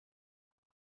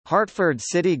Hartford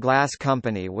City Glass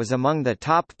Company was among the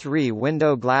top 3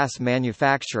 window glass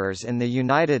manufacturers in the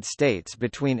United States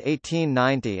between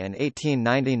 1890 and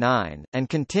 1899, and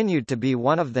continued to be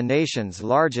one of the nation's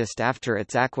largest after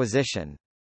its acquisition.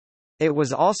 It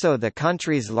was also the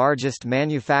country's largest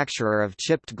manufacturer of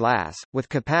chipped glass, with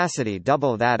capacity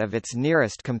double that of its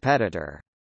nearest competitor.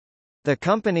 The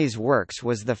company's works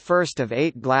was the first of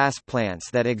 8 glass plants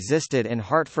that existed in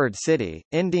Hartford City,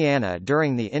 Indiana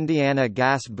during the Indiana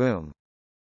gas boom.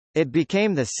 It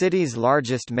became the city's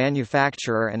largest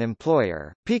manufacturer and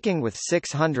employer, peaking with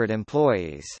 600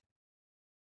 employees.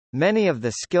 Many of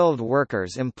the skilled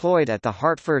workers employed at the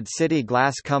Hartford City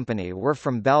Glass Company were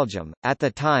from Belgium, at the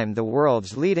time the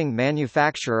world's leading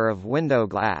manufacturer of window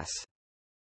glass.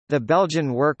 The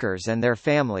Belgian workers and their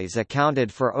families accounted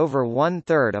for over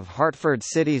one-third of Hartford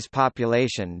City's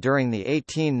population during the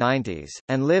 1890s,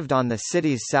 and lived on the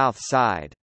city's south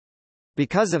side.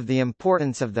 Because of the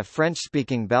importance of the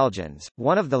French-speaking Belgians,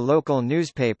 one of the local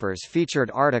newspapers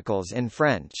featured articles in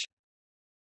French.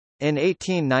 In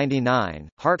 1899,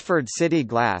 Hartford City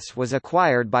Glass was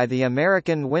acquired by the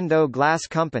American Window Glass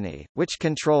Company, which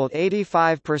controlled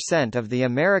 85% of the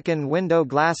American window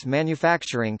glass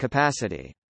manufacturing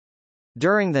capacity.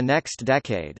 During the next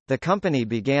decade, the company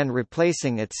began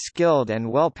replacing its skilled and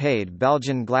well-paid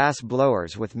Belgian glass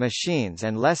blowers with machines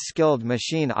and less skilled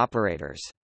machine operators.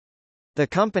 The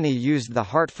company used the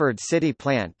Hartford City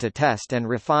plant to test and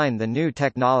refine the new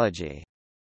technology.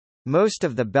 Most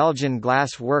of the Belgian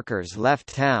glass workers left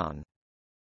town.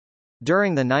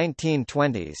 During the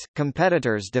 1920s,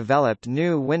 competitors developed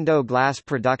new window glass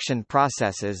production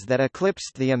processes that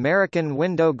eclipsed the American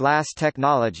window glass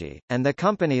technology, and the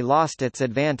company lost its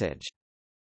advantage.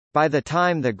 By the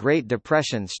time the Great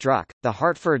Depression struck, the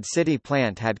Hartford City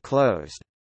plant had closed.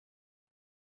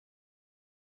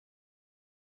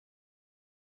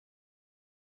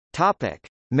 Topic: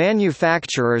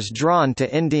 Manufacturers drawn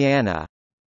to Indiana.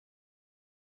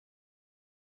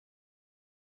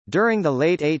 During the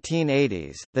late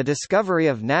 1880s, the discovery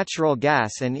of natural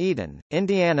gas in Eden,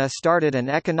 Indiana started an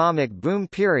economic boom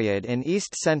period in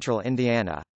east-central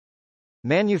Indiana.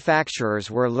 Manufacturers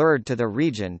were lured to the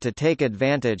region to take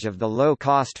advantage of the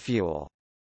low-cost fuel.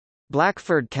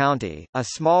 Blackford County, a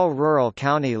small rural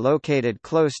county located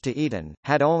close to Eden,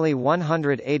 had only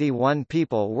 181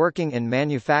 people working in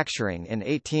manufacturing in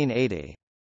 1880.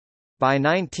 By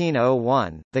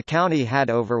 1901, the county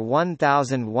had over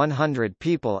 1,100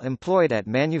 people employed at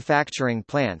manufacturing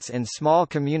plants in small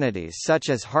communities such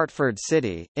as Hartford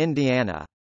City, Indiana.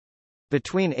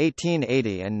 Between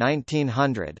 1880 and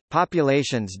 1900,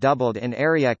 populations doubled in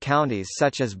area counties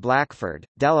such as Blackford,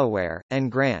 Delaware,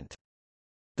 and Grant.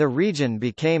 The region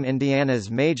became Indiana's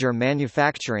major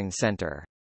manufacturing center.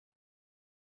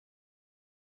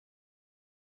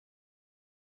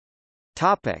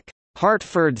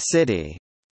 Hartford City.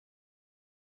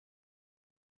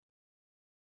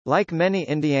 Like many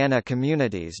Indiana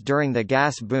communities during the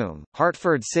gas boom,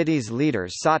 Hartford City's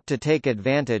leaders sought to take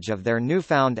advantage of their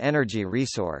newfound energy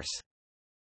resource.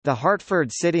 The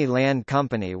Hartford City Land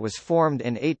Company was formed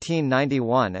in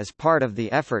 1891 as part of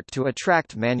the effort to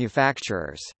attract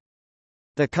manufacturers.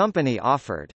 The company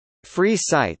offered free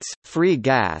sites, free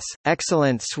gas,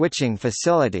 excellent switching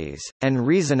facilities, and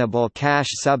reasonable cash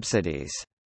subsidies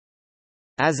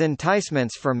as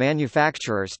enticements for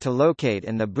manufacturers to locate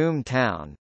in the boom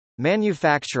town.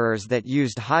 Manufacturers that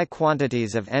used high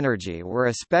quantities of energy were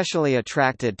especially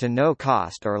attracted to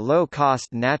no-cost or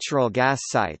low-cost natural gas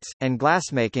sites, and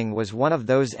glassmaking was one of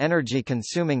those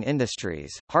energy-consuming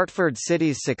industries. Hartford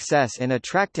City's success in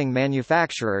attracting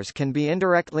manufacturers can be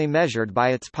indirectly measured by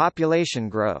its population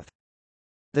growth.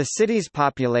 The city's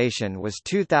population was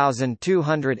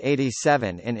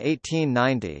 2,287 in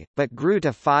 1890, but grew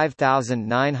to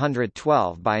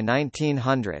 5,912 by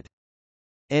 1900.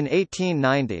 In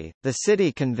 1890, the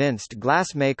city convinced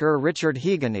glassmaker Richard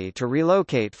Heagany to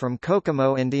relocate from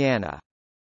Kokomo, Indiana.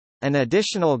 An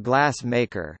additional glass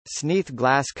maker, Sneath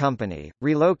Glass Company,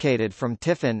 relocated from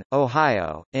Tiffin,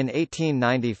 Ohio, in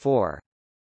 1894.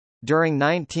 During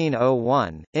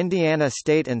 1901, Indiana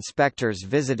state inspectors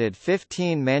visited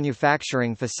 15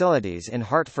 manufacturing facilities in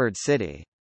Hartford City.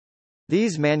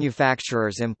 These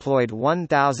manufacturers employed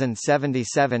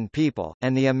 1,077 people,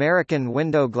 and the American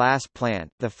Window Glass Plant,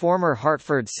 the former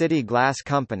Hartford City Glass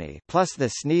Company, plus the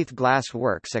Sneath Glass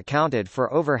Works accounted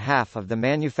for over half of the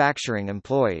manufacturing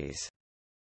employees.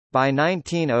 By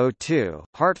 1902,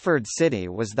 Hartford City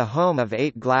was the home of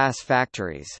 8 glass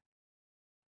factories.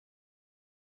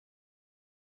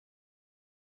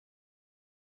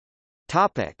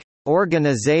 Topic: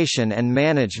 Organization and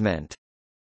management.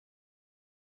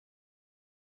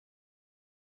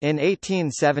 In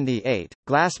 1878,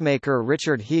 glassmaker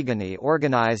Richard Heagany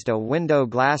organized a window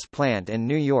glass plant in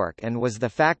New York and was the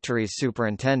factory's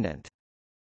superintendent.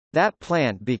 That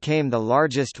plant became the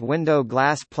largest window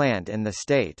glass plant in the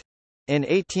state. In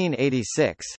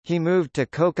 1886, he moved to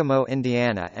Kokomo,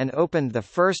 Indiana and opened the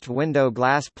first window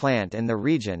glass plant in the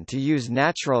region to use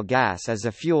natural gas as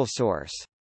a fuel source.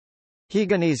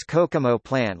 Heagany's Kokomo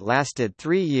plant lasted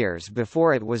 3 years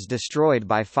before it was destroyed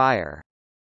by fire.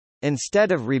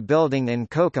 Instead of rebuilding in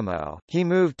Kokomo, he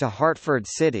moved to Hartford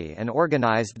City and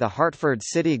organized the Hartford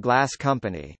City Glass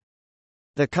Company.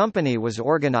 The company was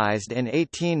organized in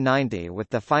 1890 with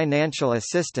the financial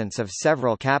assistance of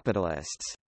several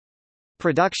capitalists.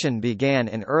 Production began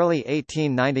in early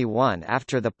 1891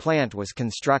 after the plant was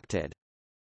constructed.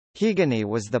 Heagany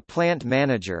was the plant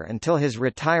manager until his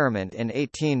retirement in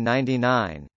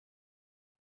 1899.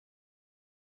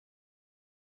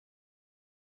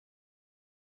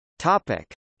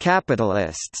 Topic: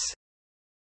 Capitalists.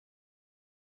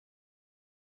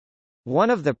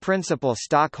 One of the principal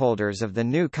stockholders of the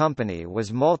new company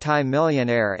was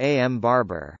multi-millionaire A. M.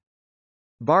 Barber.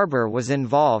 Barber was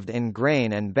involved in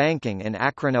grain and banking in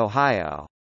Akron, Ohio.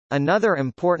 Another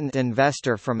important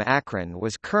investor from Akron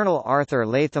was Colonel Arthur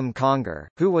Latham Conger,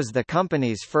 who was the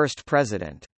company's first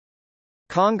president.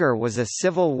 Conger was a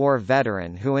Civil War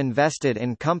veteran who invested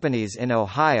in companies in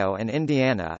Ohio and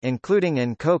Indiana, including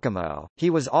in Kokomo. He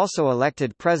was also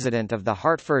elected president of the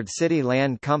Hartford City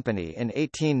Land Company in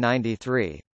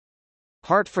 1893.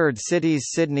 Hartford City's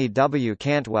Sidney W.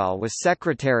 Cantwell was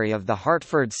secretary of the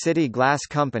Hartford City Glass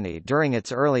Company during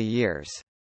its early years.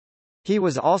 He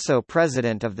was also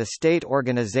president of the state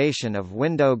organization of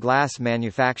window glass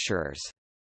manufacturers.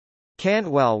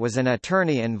 Cantwell was an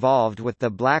attorney involved with the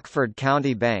Blackford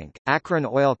County Bank, Akron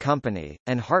Oil Company,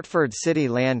 and Hartford City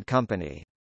Land Company.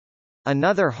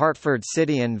 Another Hartford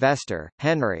City investor,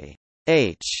 Henry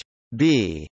H.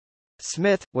 B.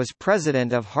 Smith, was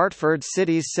president of Hartford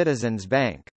City's Citizens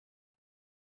Bank.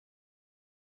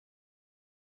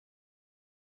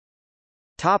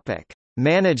 Topic: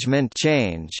 Management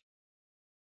change.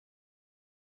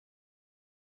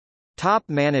 Top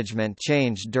management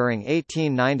changed during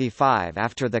 1895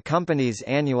 after the company's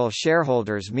annual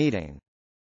shareholders' meeting.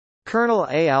 Colonel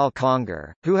A. L.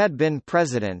 Conger, who had been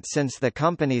president since the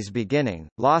company's beginning,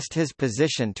 lost his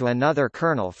position to another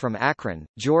colonel from Akron,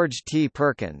 George T.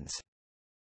 Perkins.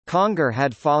 Conger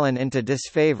had fallen into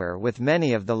disfavor with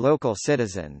many of the local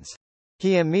citizens.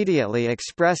 He immediately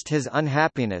expressed his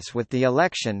unhappiness with the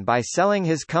election by selling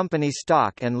his company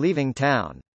stock and leaving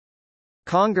town.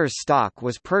 Conger's stock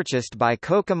was purchased by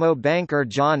Kokomo banker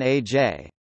John A. J.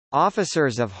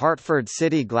 Officers of Hartford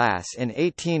City Glass in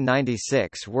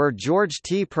 1896 were George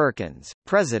T. Perkins,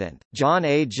 President, John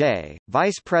A. J.,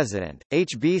 Vice President,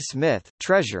 H. B. Smith,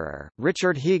 Treasurer,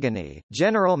 Richard Heagany,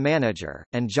 General Manager,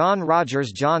 and John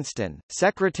Rogers Johnston,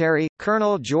 Secretary.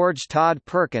 Colonel George Todd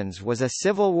Perkins was a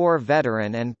Civil War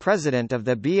veteran and president of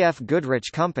the B. F.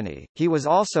 Goodrich Company. He was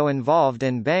also involved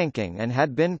in banking and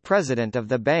had been president of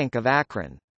the Bank of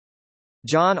Akron.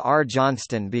 John R.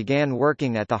 Johnston began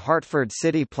working at the Hartford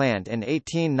City plant in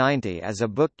 1890 as a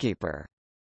bookkeeper.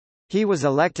 He was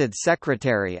elected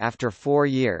secretary after 4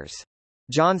 years.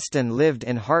 Johnston lived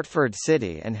in Hartford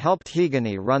City and helped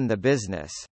Heagany run the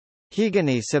business.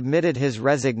 Heagany submitted his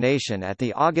resignation at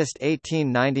the August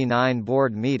 1899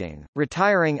 board meeting,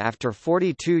 retiring after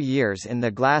 42 years in the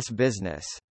glass business.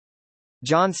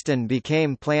 Johnston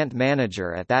became plant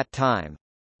manager at that time.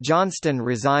 Johnston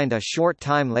resigned a short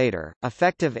time later,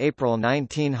 effective April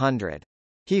 1900.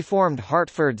 He formed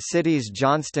Hartford City's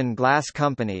Johnston Glass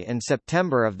Company in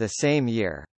September of the same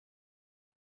year.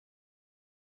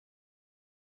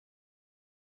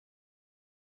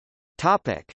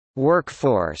 Topic: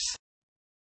 Workforce.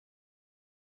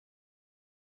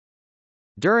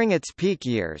 During its peak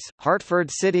years,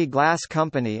 Hartford City Glass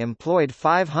Company employed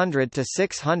 500 to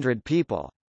 600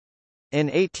 people. In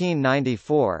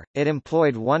 1894, it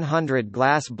employed 100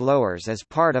 glass blowers as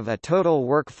part of a total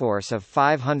workforce of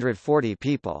 540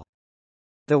 people.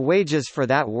 The wages for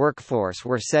that workforce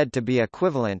were said to be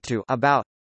equivalent to about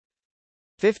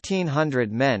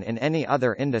 1,500 men in any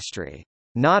other industry.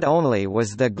 Not only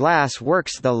was the glass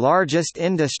works the largest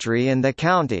industry in the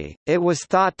county, it was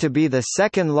thought to be the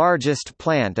second largest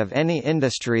plant of any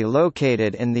industry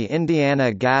located in the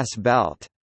Indiana gas belt.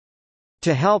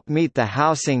 To help meet the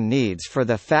housing needs for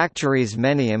the factory's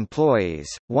many employees,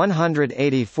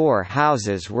 184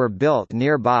 houses were built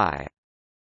nearby.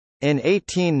 In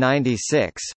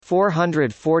 1896,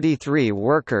 443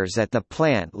 workers at the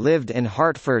plant lived in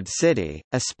Hartford City,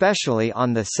 especially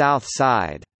on the south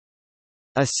side.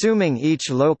 Assuming each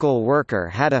local worker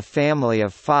had a family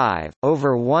of 5,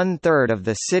 over one-third of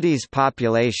the city's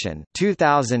population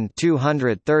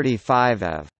 2,235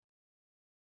 of.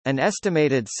 An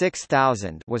estimated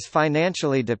 6,000 was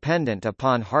financially dependent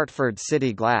upon Hartford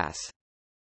City Glass.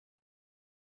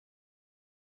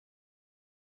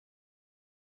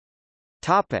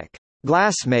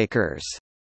 Glassmakers.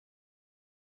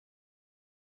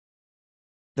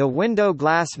 The window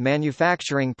glass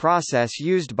manufacturing process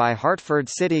used by Hartford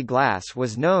City Glass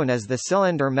was known as the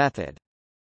cylinder method.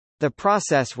 The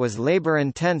process was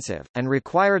labor-intensive, and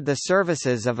required the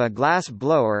services of a glass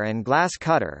blower and glass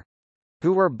cutter,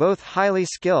 who were both highly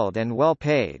skilled and well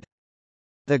paid.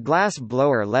 The glass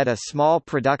blower led a small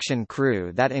production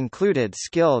crew that included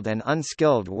skilled and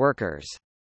unskilled workers.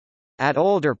 At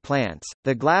older plants,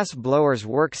 the glass blower's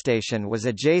workstation was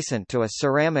adjacent to a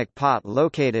ceramic pot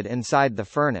located inside the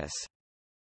furnace.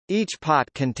 Each pot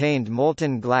contained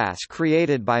molten glass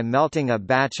created by melting a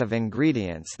batch of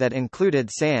ingredients that included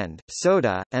sand,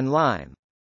 soda, and lime.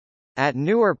 At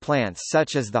newer plants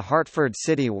such as the Hartford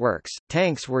City Works,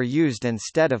 tanks were used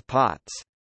instead of pots.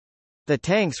 The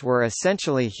tanks were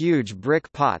essentially huge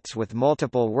brick pots with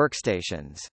multiple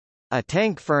workstations. A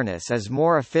tank furnace is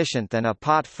more efficient than a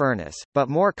pot furnace, but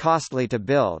more costly to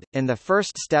build. In the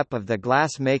first step of the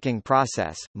glass making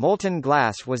process, molten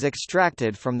glass was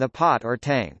extracted from the pot or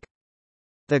tank.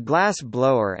 The glass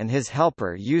blower and his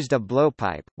helper used a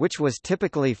blowpipe, which was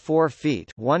typically 4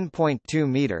 feet (1.2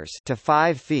 meters) to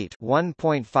 5 feet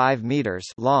 (1.5 meters)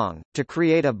 long, to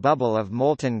create a bubble of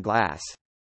molten glass.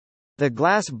 The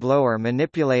glass blower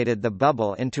manipulated the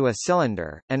bubble into a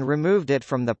cylinder, and removed it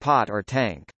from the pot or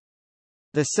tank.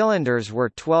 The cylinders were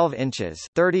 12 inches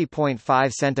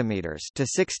 (30.5 centimeters) to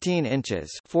 16 inches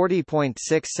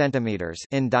 (40.6 centimeters)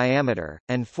 in diameter,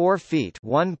 and 4 feet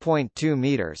 (1.2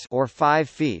 meters) or 5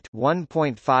 feet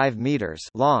 (1.5 meters)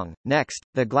 long. Next,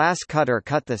 the glass cutter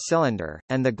cut the cylinder,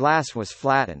 and the glass was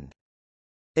flattened.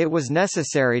 It was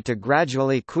necessary to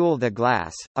gradually cool the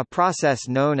glass, a process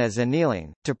known as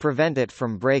annealing, to prevent it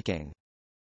from breaking.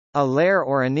 A layer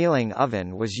or annealing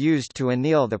oven was used to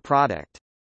anneal the product.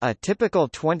 A typical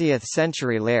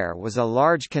 20th-century layer was a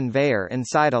large conveyor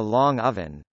inside a long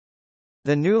oven.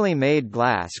 The newly made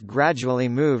glass gradually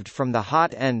moved from the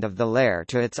hot end of the layer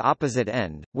to its opposite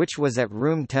end, which was at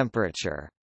room temperature.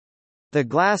 The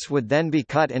glass would then be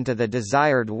cut into the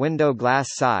desired window glass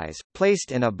size,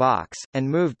 placed in a box,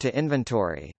 and moved to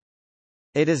inventory.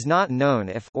 It is not known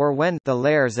if or when the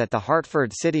layers at the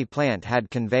Hartford City plant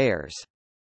had conveyors.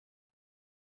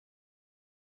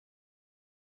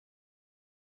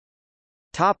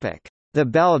 The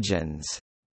Belgians.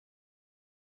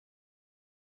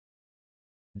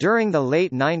 During the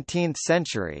late 19th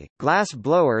century, glass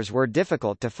blowers were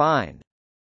difficult to find.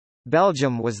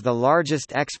 Belgium was the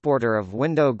largest exporter of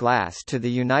window glass to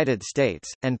the United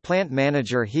States, and plant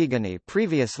manager Higany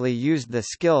previously used the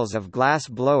skills of glass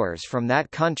blowers from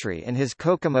that country in his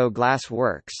Kokomo glass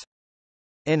works.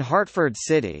 In Hartford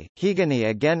City, Higany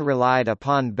again relied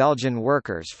upon Belgian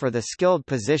workers for the skilled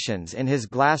positions in his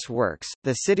glass works.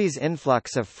 The city's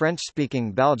influx of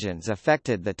French-speaking Belgians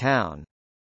affected the town.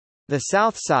 The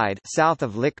south side, south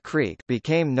of Lick Creek,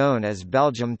 became known as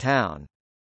Belgium Town.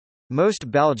 Most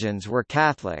Belgians were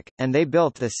Catholic, and they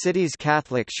built the city's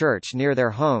Catholic church near their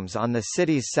homes on the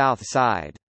city's south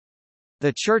side.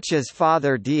 The church's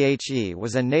father Dhe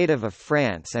was a native of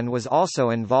France and was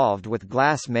also involved with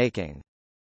glass making.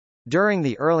 During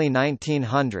the early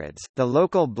 1900s, the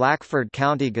local Blackford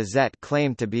County Gazette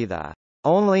claimed to be the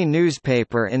only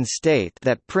newspaper in state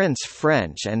that prints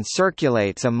French and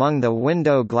circulates among the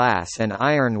window glass and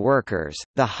iron workers,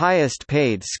 the highest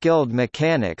paid skilled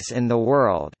mechanics in the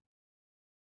world.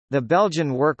 The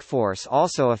Belgian workforce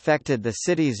also affected the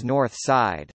city's north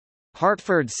side.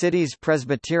 Hartford City's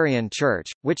Presbyterian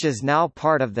Church, which is now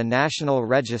part of the National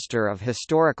Register of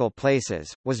Historical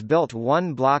Places, was built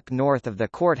 1 block north of the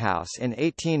courthouse in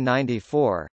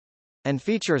 1894, and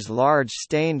features large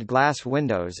stained glass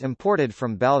windows imported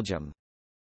from Belgium.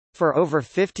 For over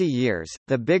 50 years,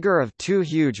 the bigger of 2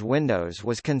 huge windows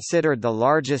was considered the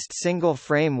largest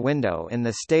single-frame window in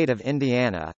the state of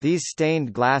Indiana. These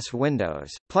stained glass windows,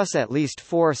 plus at least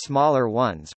 4 smaller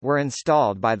ones, were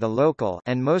installed by the local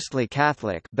and mostly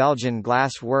Catholic Belgian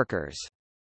glass workers.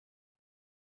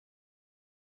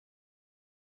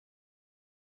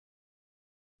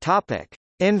 Topic: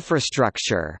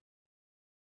 Infrastructure.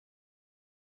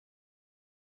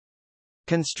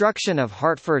 Construction of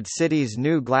Hartford City's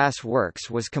new glass works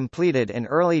was completed in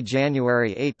early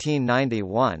January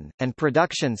 1891, and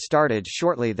production started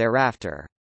shortly thereafter.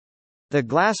 The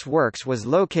glass works was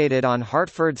located on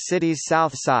Hartford City's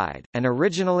south side, and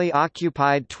originally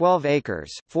occupied 12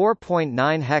 acres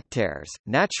 (4.9 hectares).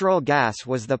 Natural gas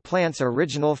was the plant's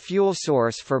original fuel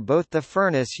source for both the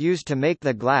furnace used to make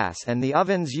the glass and the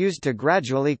ovens used to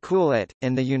gradually cool it.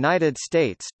 In the United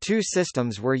States, two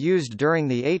systems were used during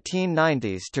the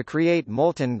 1890s to create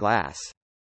molten glass.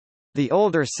 The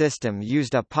older system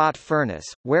used a pot furnace,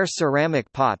 where ceramic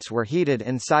pots were heated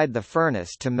inside the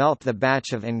furnace to melt the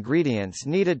batch of ingredients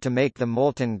needed to make the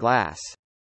molten glass.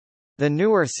 The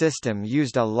newer system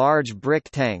used a large brick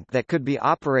tank that could be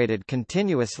operated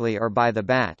continuously or by the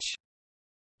batch.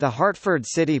 The Hartford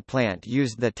City plant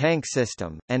used the tank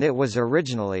system, and it was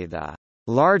originally the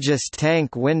largest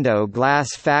tank window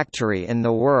glass factory in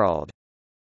the world.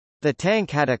 The tank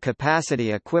had a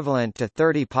capacity equivalent to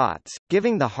 30 pots,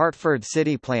 giving the Hartford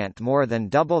City plant more than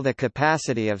double the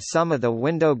capacity of some of the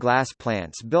window glass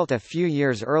plants built a few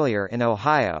years earlier in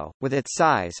Ohio. With its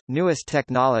size, newest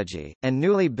technology, and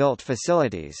newly built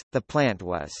facilities, the plant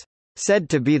was said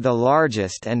to be the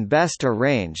largest and best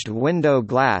arranged window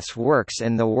glass works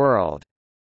in the world.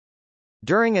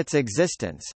 During its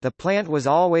existence, the plant was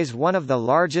always one of the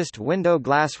largest window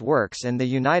glass works in the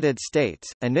United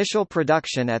States. Initial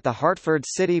production at the Hartford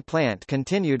City plant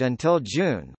continued until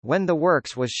June, when the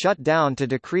works was shut down to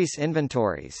decrease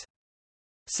inventories.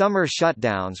 Summer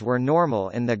shutdowns were normal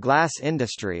in the glass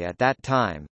industry at that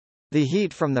time. The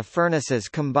heat from the furnaces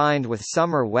combined with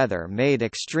summer weather made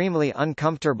extremely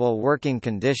uncomfortable working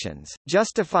conditions,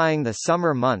 justifying the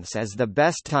summer months as the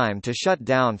best time to shut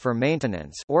down for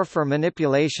maintenance or for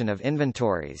manipulation of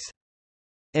inventories.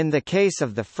 In the case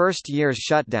of the first year's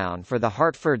shutdown for the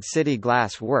Hartford City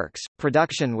Glass Works,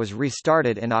 production was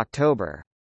restarted in October.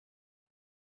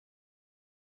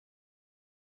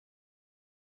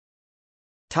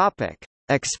 Topic: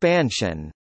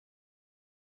 Expansion.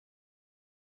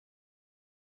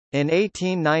 In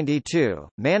 1892,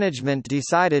 management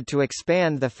decided to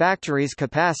expand the factory's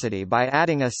capacity by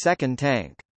adding a second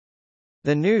tank.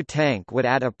 The new tank would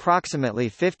add approximately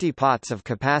 50 pots of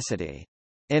capacity.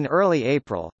 In early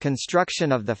April,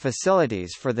 construction of the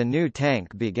facilities for the new tank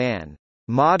began.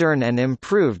 Modern and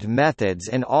improved methods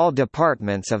in all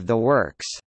departments of the works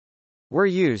were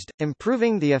used,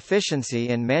 improving the efficiency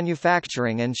in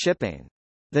manufacturing and shipping.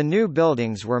 The new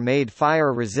buildings were made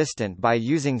fire-resistant by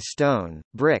using stone,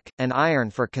 brick, and iron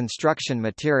for construction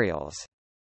materials.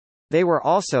 They were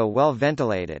also well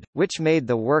ventilated, which made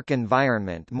the work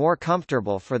environment more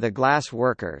comfortable for the glass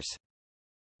workers.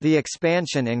 The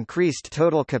expansion increased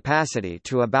total capacity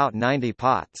to about 90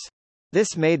 pots.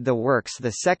 This made the works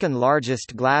the second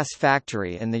largest glass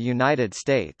factory in the United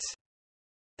States.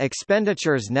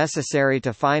 Expenditures necessary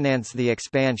to finance the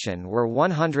expansion were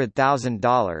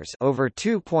 $100,000, over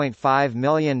 $2.5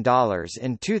 million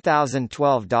in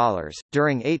 2012 dollars.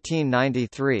 During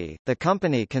 1893, the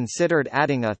company considered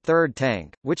adding a third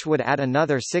tank, which would add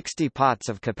another 60 pots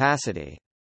of capacity.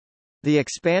 The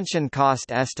expansion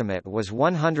cost estimate was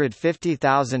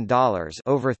 $150,000,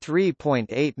 over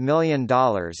 $3.8 million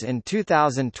in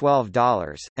 2012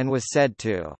 dollars, and was said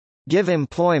to give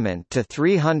employment to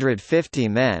 350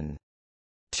 men.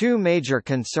 Two major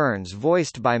concerns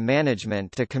voiced by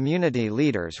management to community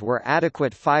leaders were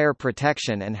adequate fire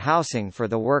protection and housing for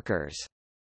the workers.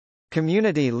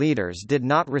 Community leaders did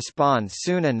not respond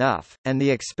soon enough, and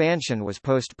the expansion was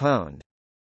postponed.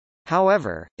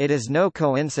 However, it is no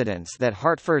coincidence that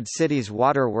Hartford City's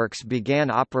waterworks began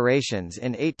operations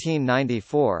in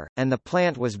 1894, and the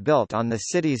plant was built on the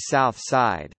city's south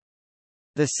side.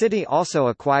 The city also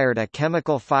acquired a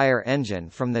chemical fire engine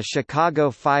from the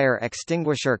Chicago Fire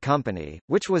Extinguisher Company,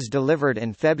 which was delivered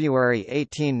in February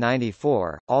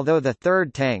 1894. Although the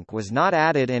third tank was not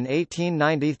added in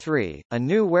 1893, a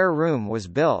new ware room was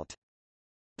built.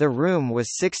 The room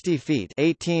was 60 feet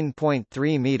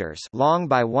 (18.3 meters) long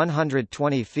by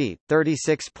 120 feet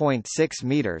 (36.6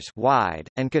 meters) wide,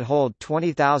 and could hold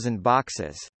 20,000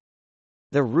 boxes.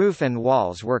 The roof and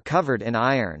walls were covered in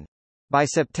iron. By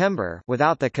September,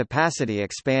 without the capacity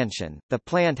expansion, the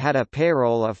plant had a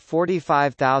payroll of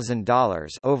 $45,000,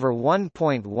 over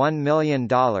 $1.1 million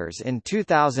in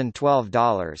 2012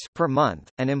 dollars per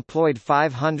month, and employed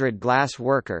 500 glass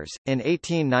workers. In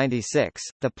 1896,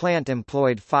 the plant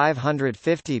employed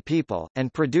 550 people,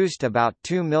 and produced about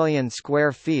 2 million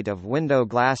square feet of window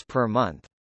glass per month.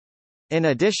 In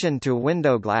addition to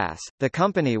window glass, the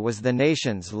company was the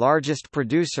nation's largest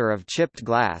producer of chipped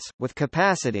glass, with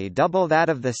capacity double that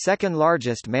of the second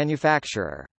largest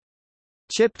manufacturer.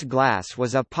 Chipped glass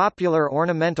was a popular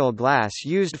ornamental glass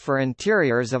used for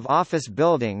interiors of office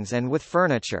buildings and with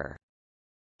furniture.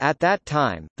 At that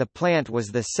time, the plant was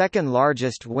the second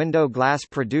largest window glass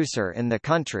producer in the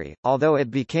country, although it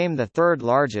became the third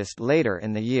largest later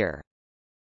in the year.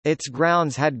 Its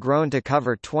grounds had grown to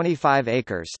cover 25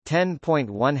 acres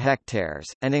 (10.1 hectares),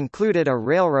 and included a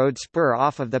railroad spur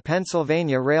off of the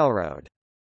Pennsylvania Railroad.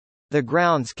 The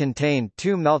grounds contained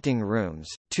 2 melting rooms,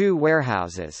 2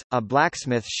 warehouses, a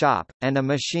blacksmith shop, and a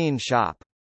machine shop.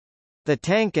 The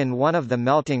tank in one of the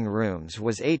melting rooms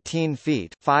was 18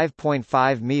 feet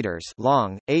 (5.5 meters)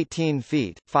 long, 18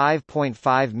 feet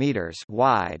 (5.5 meters)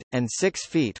 wide, and 6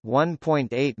 feet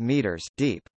 (1.8 meters)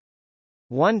 deep.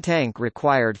 One tank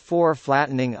required 4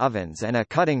 flattening ovens and a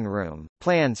cutting room.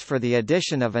 Plans for the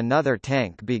addition of another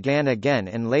tank began again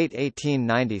in late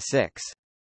 1896.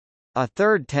 A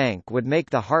third tank would make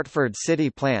the Hartford City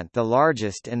plant the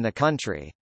largest in the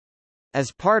country.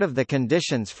 As part of the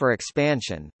conditions for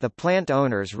expansion, the plant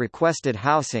owners requested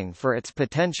housing for its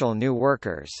potential new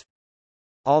workers.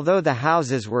 Although the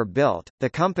houses were built, the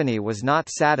company was not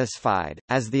satisfied,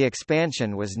 as the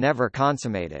expansion was never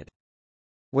consummated.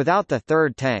 Without the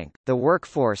third tank, the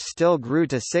workforce still grew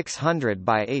to 600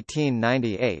 by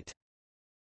 1898.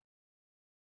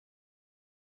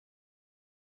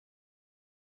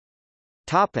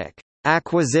 Topic: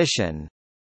 Acquisition.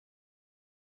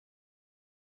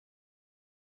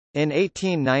 In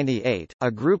 1898,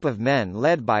 a group of men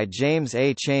led by James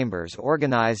A. Chambers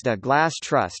organized a glass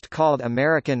trust called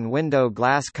American Window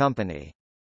Glass Company.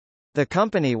 The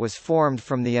company was formed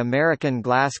from the American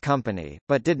Glass Company,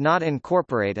 but did not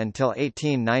incorporate until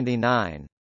 1899.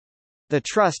 The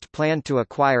trust planned to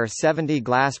acquire 70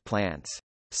 glass plants,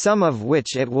 some of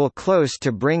which it will close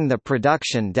to bring the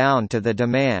production down to the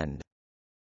demand.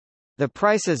 The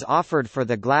prices offered for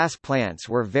the glass plants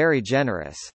were very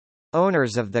generous.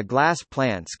 Owners of the glass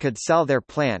plants could sell their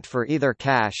plant for either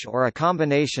cash or a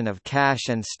combination of cash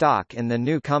and stock in the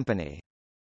new company.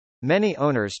 Many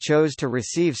owners chose to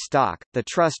receive stock. The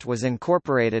trust was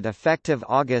incorporated effective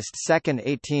August 2,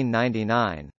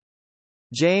 1899.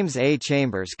 James A.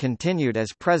 Chambers continued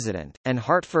as president, and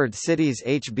Hartford City's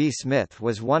H. B. Smith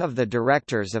was one of the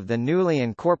directors of the newly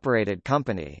incorporated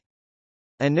company.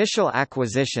 Initial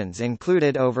acquisitions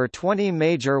included over 20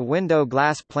 major window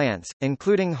glass plants,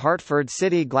 including Hartford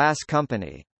City Glass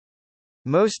Company.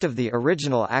 Most of the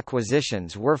original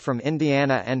acquisitions were from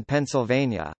Indiana and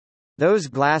Pennsylvania. Those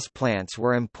glass plants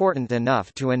were important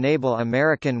enough to enable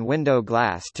American Window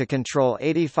Glass to control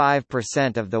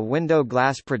 85% of the window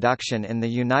glass production in the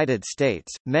United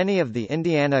States. Many of the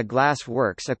Indiana glass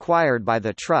works acquired by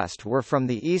the trust were from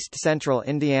the East Central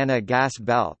Indiana Gas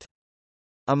Belt.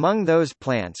 Among those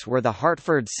plants were the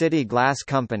Hartford City Glass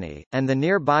Company, and the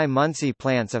nearby Muncie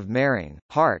plants of Mering,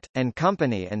 Hart, and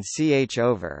Company and C.H.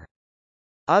 Over.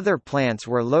 Other plants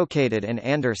were located in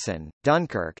Anderson,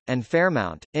 Dunkirk, and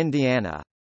Fairmount, Indiana.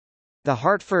 The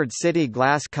Hartford City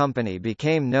Glass Company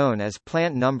became known as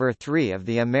Plant No. 3 of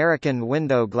the American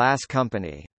Window Glass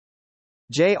Company.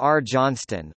 J. R.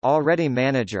 Johnston, already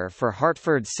manager for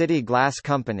Hartford City Glass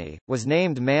Company, was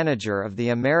named manager of the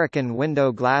American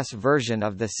Window Glass version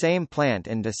of the same plant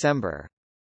in December.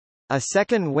 A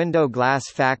second window glass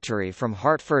factory from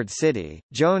Hartford City,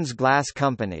 Jones Glass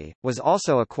Company, was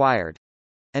also acquired,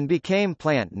 and became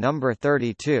Plant No.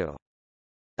 32.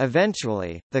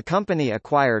 Eventually, the company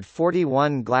acquired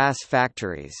 41 glass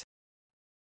factories.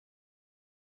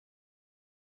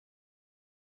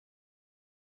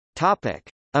 Topic: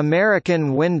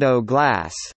 American Window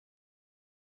Glass.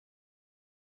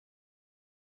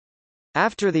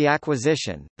 After the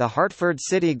acquisition, the Hartford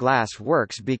City Glass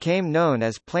Works became known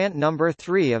as Plant No.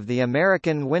 3 of the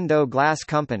American Window Glass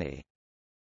Company.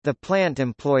 The plant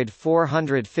employed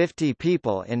 450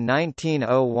 people in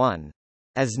 1901.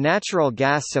 As natural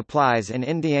gas supplies in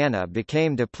Indiana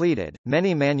became depleted,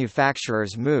 many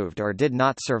manufacturers moved or did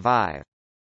not survive.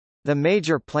 The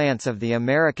major plants of the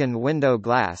American Window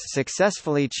Glass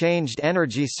successfully changed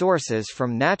energy sources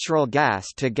from natural gas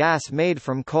to gas made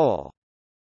from coal.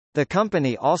 The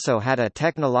company also had a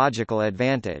technological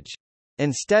advantage.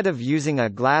 Instead of using a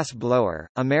glass blower,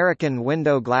 American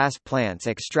Window Glass plants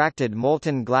extracted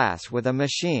molten glass with a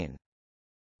machine.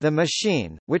 The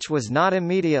machine, which was not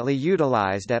immediately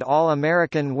utilized at all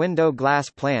American Window Glass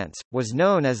plants, was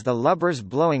known as the Lubbers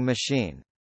blowing machine.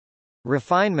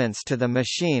 Refinements to the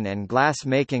machine and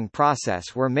glass-making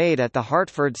process were made at the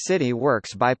Hartford City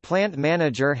Works by plant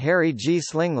manager Harry G.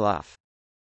 Slingluff.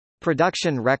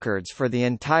 Production records for the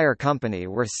entire company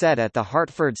were set at the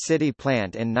Hartford City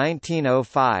plant in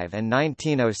 1905 and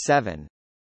 1907,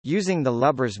 using the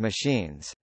Lubbers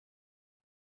machines.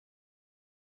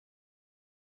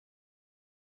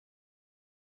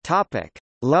 Topic: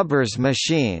 Lubbers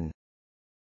machine.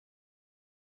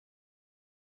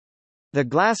 The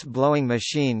glass-blowing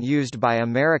machine used by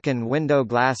American window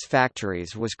glass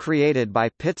factories was created by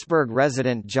Pittsburgh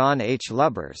resident John H.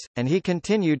 Lubbers, and he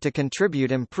continued to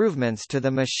contribute improvements to the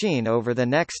machine over the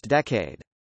next decade.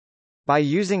 By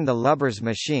using the Lubbers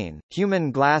machine,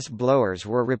 human glass blowers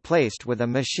were replaced with a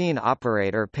machine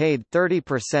operator paid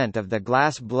 30% of the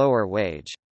glass blower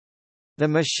wage. The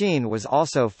machine was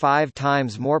also 5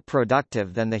 times more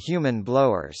productive than the human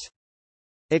blowers.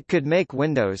 It could make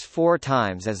windows 4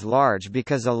 times as large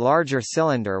because a larger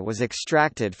cylinder was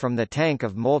extracted from the tank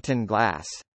of molten glass.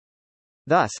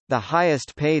 Thus, the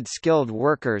highest-paid skilled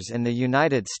workers in the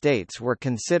United States were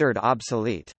considered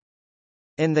obsolete.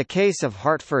 In the case of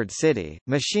Hartford City,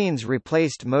 machines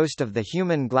replaced most of the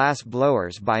human glass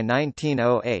blowers by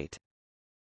 1908.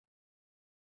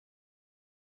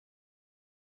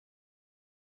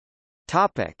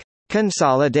 Topic: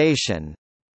 Consolidation.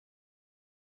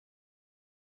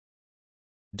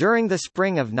 During the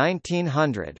spring of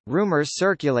 1900, rumors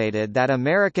circulated that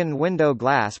American Window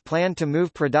Glass planned to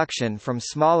move production from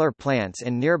smaller plants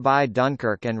in nearby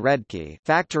Dunkirk and Redkey,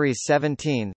 factories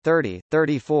 17, 30,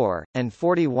 34, and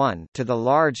 41, to the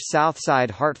large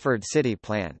Southside Hartford City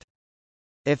plant.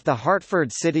 If the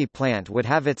Hartford City plant would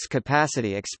have its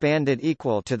capacity expanded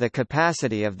equal to the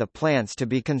capacity of the plants to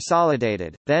be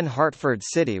consolidated, then Hartford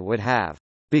City would have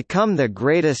become the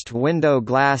greatest window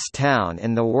glass town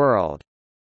in the world.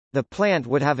 The plant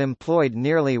would have employed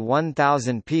nearly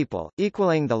 1,000 people,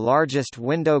 equaling the largest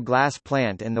window glass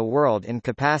plant in the world in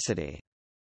capacity.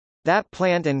 That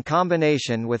plant, in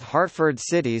combination with Hartford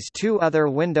City's 2 other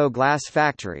window glass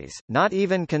factories, not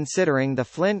even considering the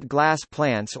Flint glass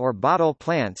plants or bottle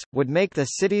plants, would make the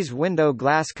city's window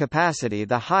glass capacity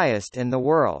the highest in the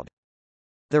world.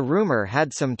 The rumor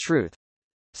had some truth.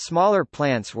 Smaller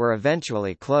plants were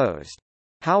eventually closed.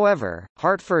 However,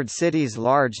 Hartford City's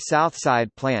large Southside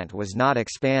plant was not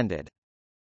expanded.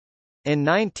 In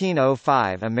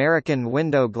 1905, American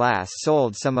Window Glass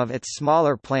sold some of its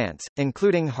smaller plants,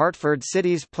 including Hartford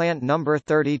City's Plant No.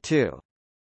 32.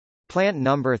 Plant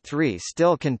No. 3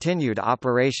 still continued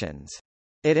operations.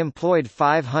 It employed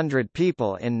 500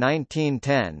 people in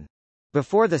 1910.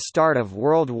 Before the start of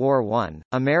World War I,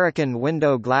 American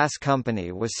Window Glass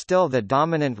Company was still the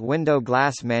dominant window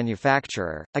glass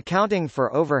manufacturer, accounting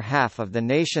for over half of the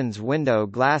nation's window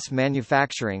glass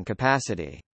manufacturing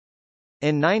capacity.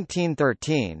 In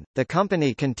 1913, the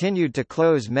company continued to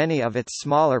close many of its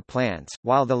smaller plants,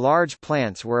 while the large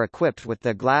plants were equipped with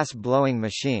the glass-blowing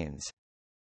machines.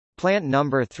 Plant No.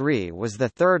 3 was the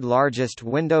third largest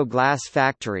window glass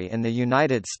factory in the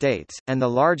United States, and the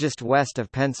largest west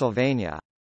of Pennsylvania.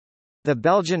 The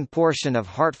Belgian portion of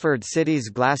Hartford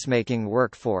City's glassmaking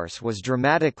workforce was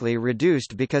dramatically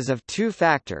reduced because of 2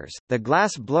 factors: the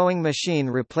glass-blowing machine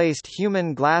replaced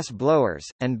human glass blowers,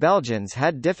 and Belgians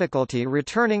had difficulty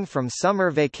returning from summer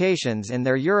vacations in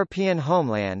their European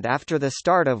homeland after the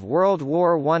start of World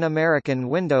War I. American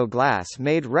Window Glass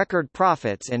made record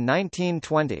profits in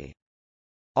 1920.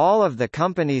 All of the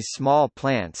company's small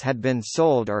plants had been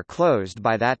sold or closed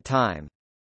by that time.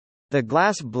 The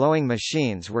glass-blowing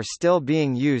machines were still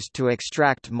being used to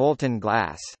extract molten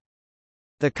glass.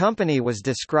 The company was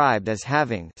described as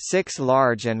having 6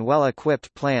 large and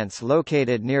well-equipped plants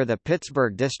located near the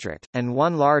Pittsburgh district, and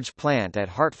 1 large plant at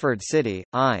Hartford City,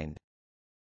 Ind.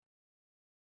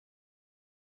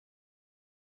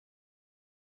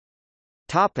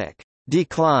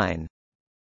 Decline.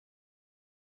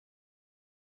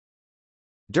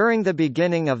 During the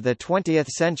beginning of the 20th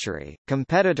century,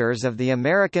 competitors of the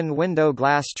American Window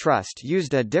Glass Trust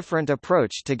used a different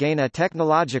approach to gain a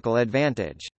technological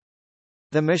advantage.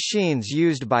 The machines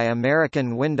used by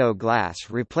American Window Glass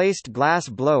replaced glass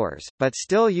blowers, but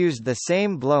still used the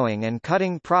same blowing and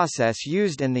cutting process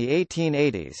used in the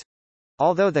 1880s,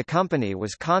 although the company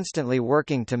was constantly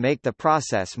working to make the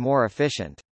process more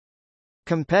efficient.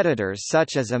 Competitors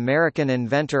such as American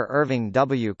inventor Irving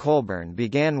W. Colburn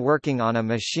began working on a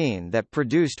machine that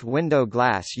produced window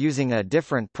glass using a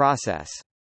different process.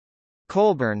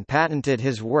 Colburn patented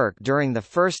his work during the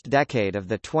first decade of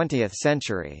the 20th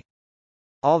century.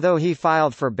 Although he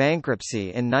filed for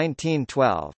bankruptcy in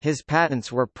 1912, his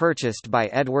patents were purchased by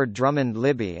Edward Drummond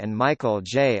Libby and Michael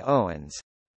J. Owens,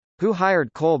 who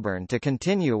hired Colburn to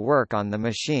continue work on the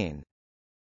machine.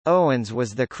 Owens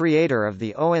was the creator of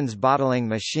the Owens bottling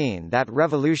machine that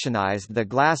revolutionized the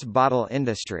glass bottle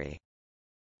industry.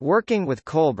 Working with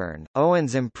Colburn,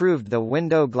 Owens improved the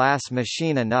window glass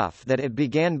machine enough that it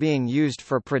began being used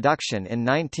for production in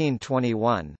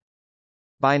 1921.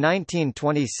 By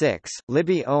 1926,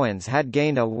 Libby Owens had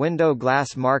gained a window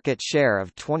glass market share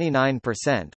of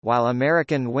 29%, while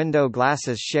American Window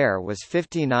Glass's share was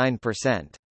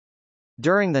 59%.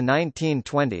 During the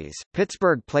 1920s,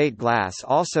 Pittsburgh Plate Glass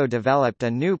also developed a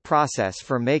new process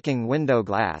for making window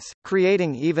glass,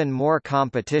 creating even more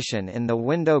competition in the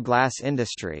window glass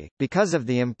industry. Because of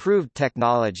the improved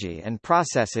technology and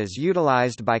processes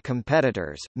utilized by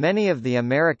competitors, many of the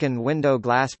American window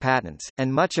glass patents,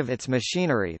 and much of its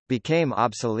machinery, became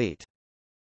obsolete.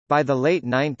 By the late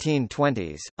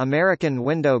 1920s, American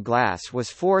window glass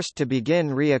was forced to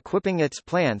begin re-equipping its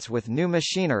plants with new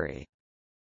machinery.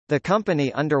 The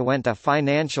company underwent a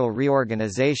financial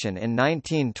reorganization in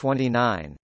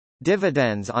 1929.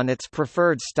 Dividends on its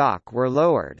preferred stock were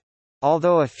lowered.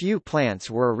 Although a few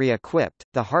plants were re-equipped,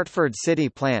 the Hartford City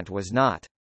plant was not.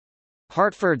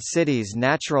 Hartford City's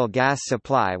natural gas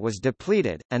supply was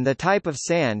depleted, and the type of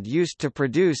sand used to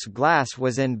produce glass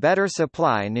was in better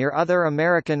supply near other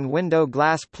American window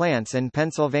glass plants in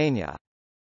Pennsylvania.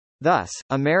 Thus,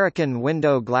 American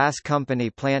Window Glass Company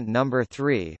Plant No.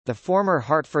 3, the former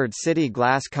Hartford City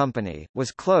Glass Company,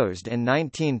 was closed in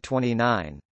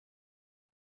 1929.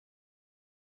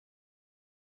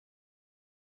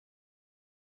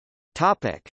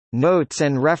 Topic: Notes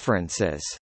and references.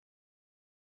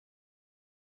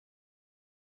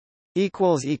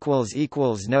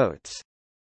 Notes